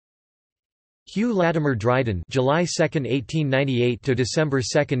Hugh Latimer Dryden (July 2, 1898 to December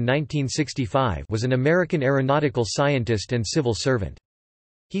 2, 1965) was an American aeronautical scientist and civil servant.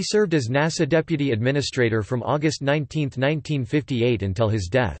 He served as NASA Deputy Administrator from August 19, 1958 until his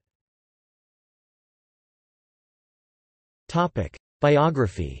death. Topic: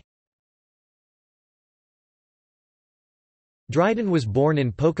 Biography. Dryden was born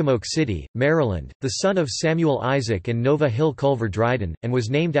in Pocomoke City, Maryland, the son of Samuel Isaac and Nova Hill Culver Dryden, and was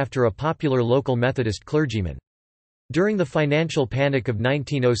named after a popular local Methodist clergyman. During the financial panic of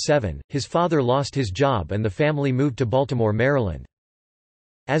 1907, his father lost his job and the family moved to Baltimore, Maryland.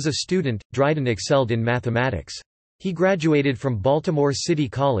 As a student, Dryden excelled in mathematics. He graduated from Baltimore City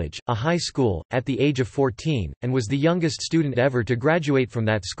College, a high school, at the age of 14, and was the youngest student ever to graduate from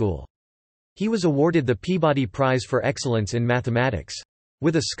that school. He was awarded the Peabody Prize for Excellence in Mathematics.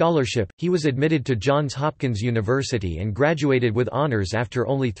 With a scholarship, he was admitted to Johns Hopkins University and graduated with honors after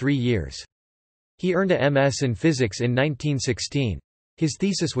only 3 years. He earned a MS in physics in 1916. His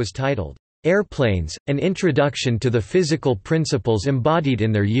thesis was titled, "Airplanes, An Introduction to the Physical Principles Embodied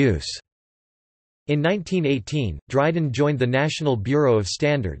in Their Use." In 1918, Dryden joined the National Bureau of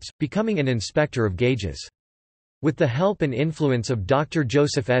Standards, becoming an inspector of gauges. With the help and influence of Dr.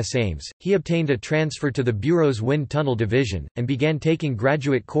 Joseph S. Ames, he obtained a transfer to the Bureau's Wind Tunnel Division, and began taking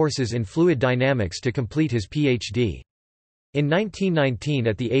graduate courses in fluid dynamics to complete his Ph.D. In 1919,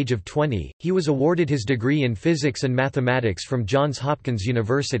 at the age of 20, he was awarded his degree in physics and mathematics from Johns Hopkins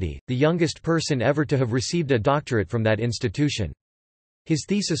University, the youngest person ever to have received a doctorate from that institution. His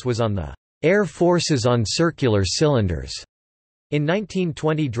thesis was on the air forces on circular cylinders. In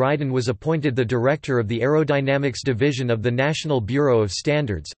 1920, Dryden was appointed the director of the Aerodynamics Division of the National Bureau of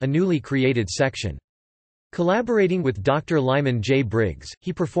Standards, a newly created section. Collaborating with Dr. Lyman J. Briggs,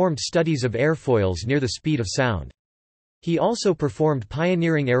 he performed studies of airfoils near the speed of sound. He also performed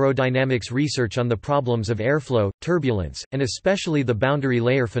pioneering aerodynamics research on the problems of airflow, turbulence, and especially the boundary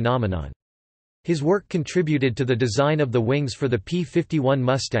layer phenomenon. His work contributed to the design of the wings for the P-51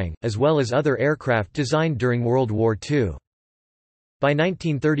 Mustang, as well as other aircraft designed during World War II. By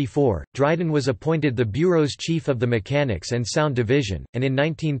 1934, Dryden was appointed the Bureau's chief of the Mechanics and Sound Division, and in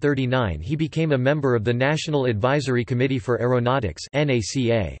 1939 he became a member of the National Advisory Committee for Aeronautics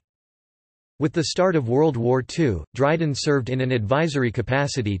 (NACA). With the start of World War II, Dryden served in an advisory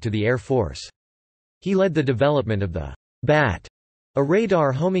capacity to the Air Force. He led the development of the BAT, a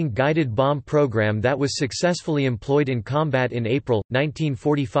radar homing guided bomb program that was successfully employed in combat in April,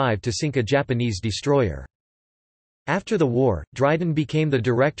 1945 to sink a Japanese destroyer. After the war, Dryden became the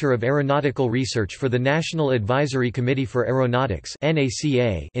Director of Aeronautical Research for the National Advisory Committee for Aeronautics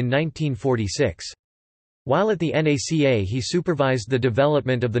 (NACA) in 1946. While at the NACA, he supervised the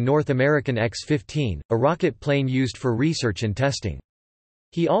development of the North American X-15, a rocket plane used for research and testing.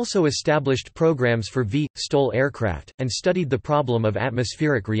 He also established programs for V/STOL aircraft, and studied the problem of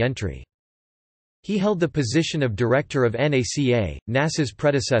atmospheric re-entry. He held the position of Director of NACA, NASA's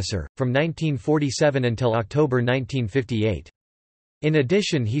predecessor, from 1947 until October 1958. In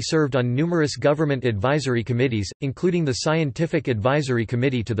addition, he served on numerous government advisory committees, including the Scientific Advisory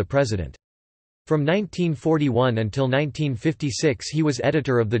Committee to the President. From 1941 until 1956 he was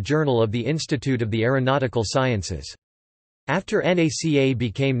editor of the Journal of the Institute of the Aeronautical Sciences. After NACA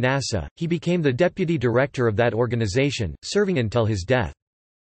became NASA, he became the deputy director of that organization, serving until his death.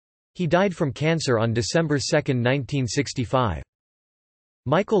 He died from cancer on December 2, 1965.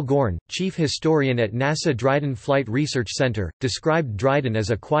 Michael Gorn, chief historian at NASA Dryden Flight Research Center, described Dryden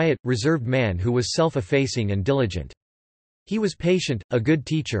as a quiet, reserved man who was self-effacing and diligent. He was patient, a good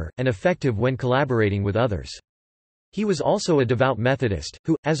teacher, and effective when collaborating with others. He was also a devout Methodist,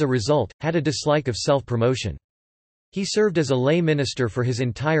 who, as a result, had a dislike of self-promotion. He served as a lay minister for his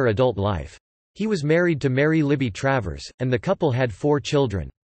entire adult life. He was married to Mary Libby Travers, and the couple had 4 children.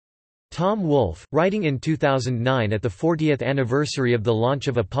 Tom Wolfe, writing in 2009 at the 40th anniversary of the launch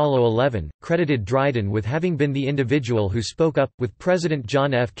of Apollo 11, credited Dryden with having been the individual who spoke up, with President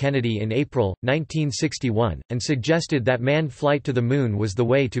John F. Kennedy in April, 1961, and suggested that manned flight to the Moon was the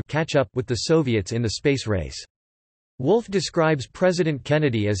way to catch up with the Soviets in the space race. Wolfe describes President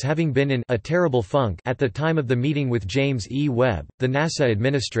Kennedy as having been in a terrible funk at the time of the meeting with James E. Webb, the NASA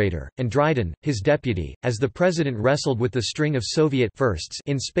administrator, and Dryden, his deputy, as the president wrestled with the string of Soviet firsts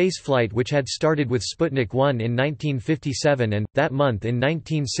in spaceflight which had started with Sputnik 1 in 1957 and, that month in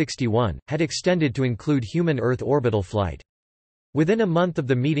 1961, had extended to include human Earth orbital flight. Within a month of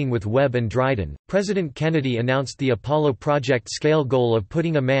the meeting with Webb and Dryden, President Kennedy announced the Apollo project scale goal of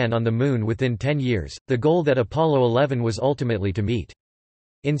putting a man on the Moon within 10 years, the goal that Apollo 11 was ultimately to meet.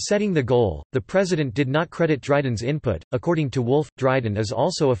 In setting the goal, the president did not credit Dryden's input. According to Wolf, Dryden is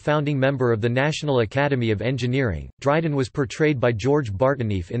also a founding member of the National Academy of Engineering. Dryden was portrayed by George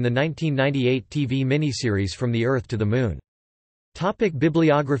Bartenieff in the 1998 TV miniseries From the Earth to the Moon. Topic: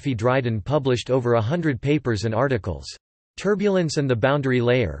 Bibliography. Dryden published over 100 papers and articles. Turbulence and the Boundary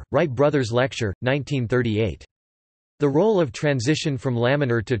Layer, Wright Brothers Lecture, 1938. The Role of Transition from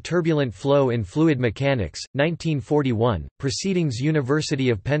Laminar to Turbulent Flow in Fluid Mechanics, 1941, Proceedings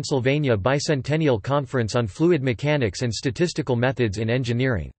University of Pennsylvania Bicentennial Conference on Fluid Mechanics and Statistical Methods in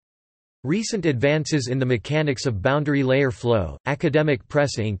Engineering. Recent Advances in the Mechanics of Boundary Layer Flow, Academic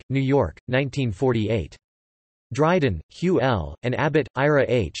Press Inc., New York, 1948. Dryden, Hugh L., and Abbott, Ira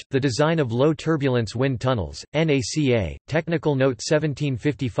H., The Design of Low Turbulence Wind Tunnels, NACA, Technical Note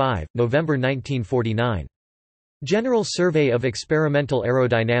 1755, November 1949. General Survey of Experimental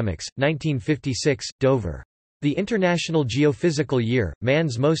Aerodynamics, 1956, Dover. The International Geophysical Year,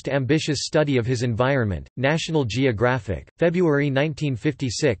 Man's Most Ambitious Study of His Environment, National Geographic, February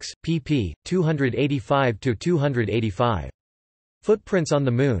 1956, pp. 285–285. Footprints on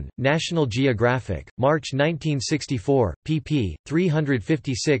the Moon, National Geographic, March 1964, pp.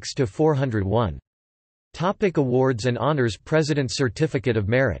 356–401. Topic: Awards and Honors. President's Certificate of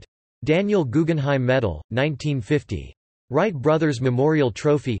Merit. Daniel Guggenheim Medal, 1950. Wright Brothers Memorial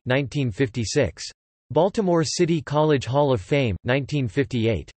Trophy, 1956. Baltimore City College Hall of Fame,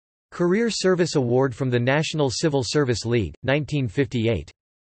 1958. Career Service Award from the National Civil Service League, 1958.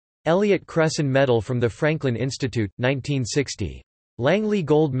 Elliott Cresson Medal from the Franklin Institute, 1960. Langley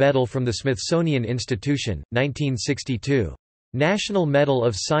Gold Medal from the Smithsonian Institution, 1962. National Medal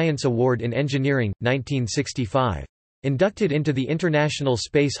of Science Award in Engineering, 1965. Inducted into the International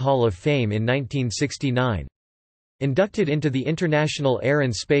Space Hall of Fame in 1969. Inducted into the International Air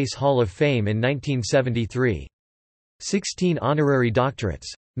and Space Hall of Fame in 1973. 16 honorary doctorates.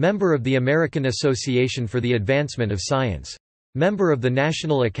 Member of the American Association for the Advancement of Science. Member of the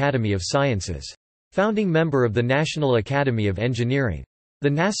National Academy of Sciences. Founding member of the National Academy of Engineering. The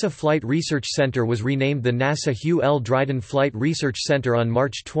NASA Flight Research Center was renamed the NASA Hugh L. Dryden Flight Research Center on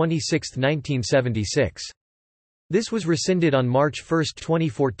March 26, 1976. This was rescinded on March 1,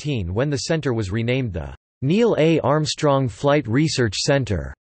 2014 when the center was renamed the Neil A. Armstrong Flight Research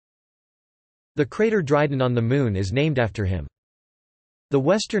Center. The crater Dryden on the Moon is named after him. The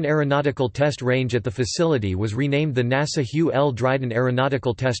Western Aeronautical Test Range at the facility was renamed the NASA Hugh L. Dryden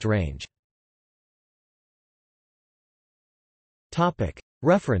Aeronautical Test Range.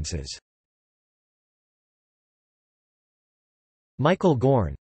 References. Michael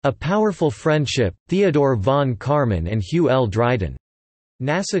Gorn. A Powerful Friendship, Theodore von Karman and Hugh L. Dryden.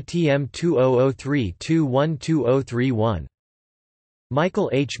 NASA TM 2003-212031. Michael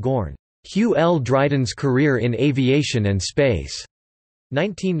H. Gorn. Hugh L. Dryden's Career in Aviation and Space.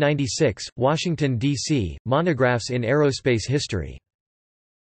 1996, Washington, D.C., Monographs in Aerospace History.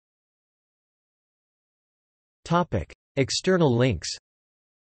 External links.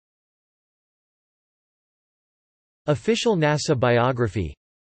 Official NASA biography.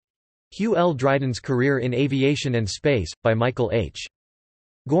 Hugh L. Dryden's Career in Aviation and Space, by Michael H.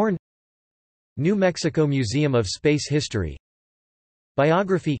 Gorn. New Mexico Museum of Space History.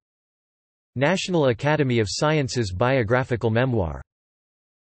 Biography. National Academy of Sciences biographical memoir.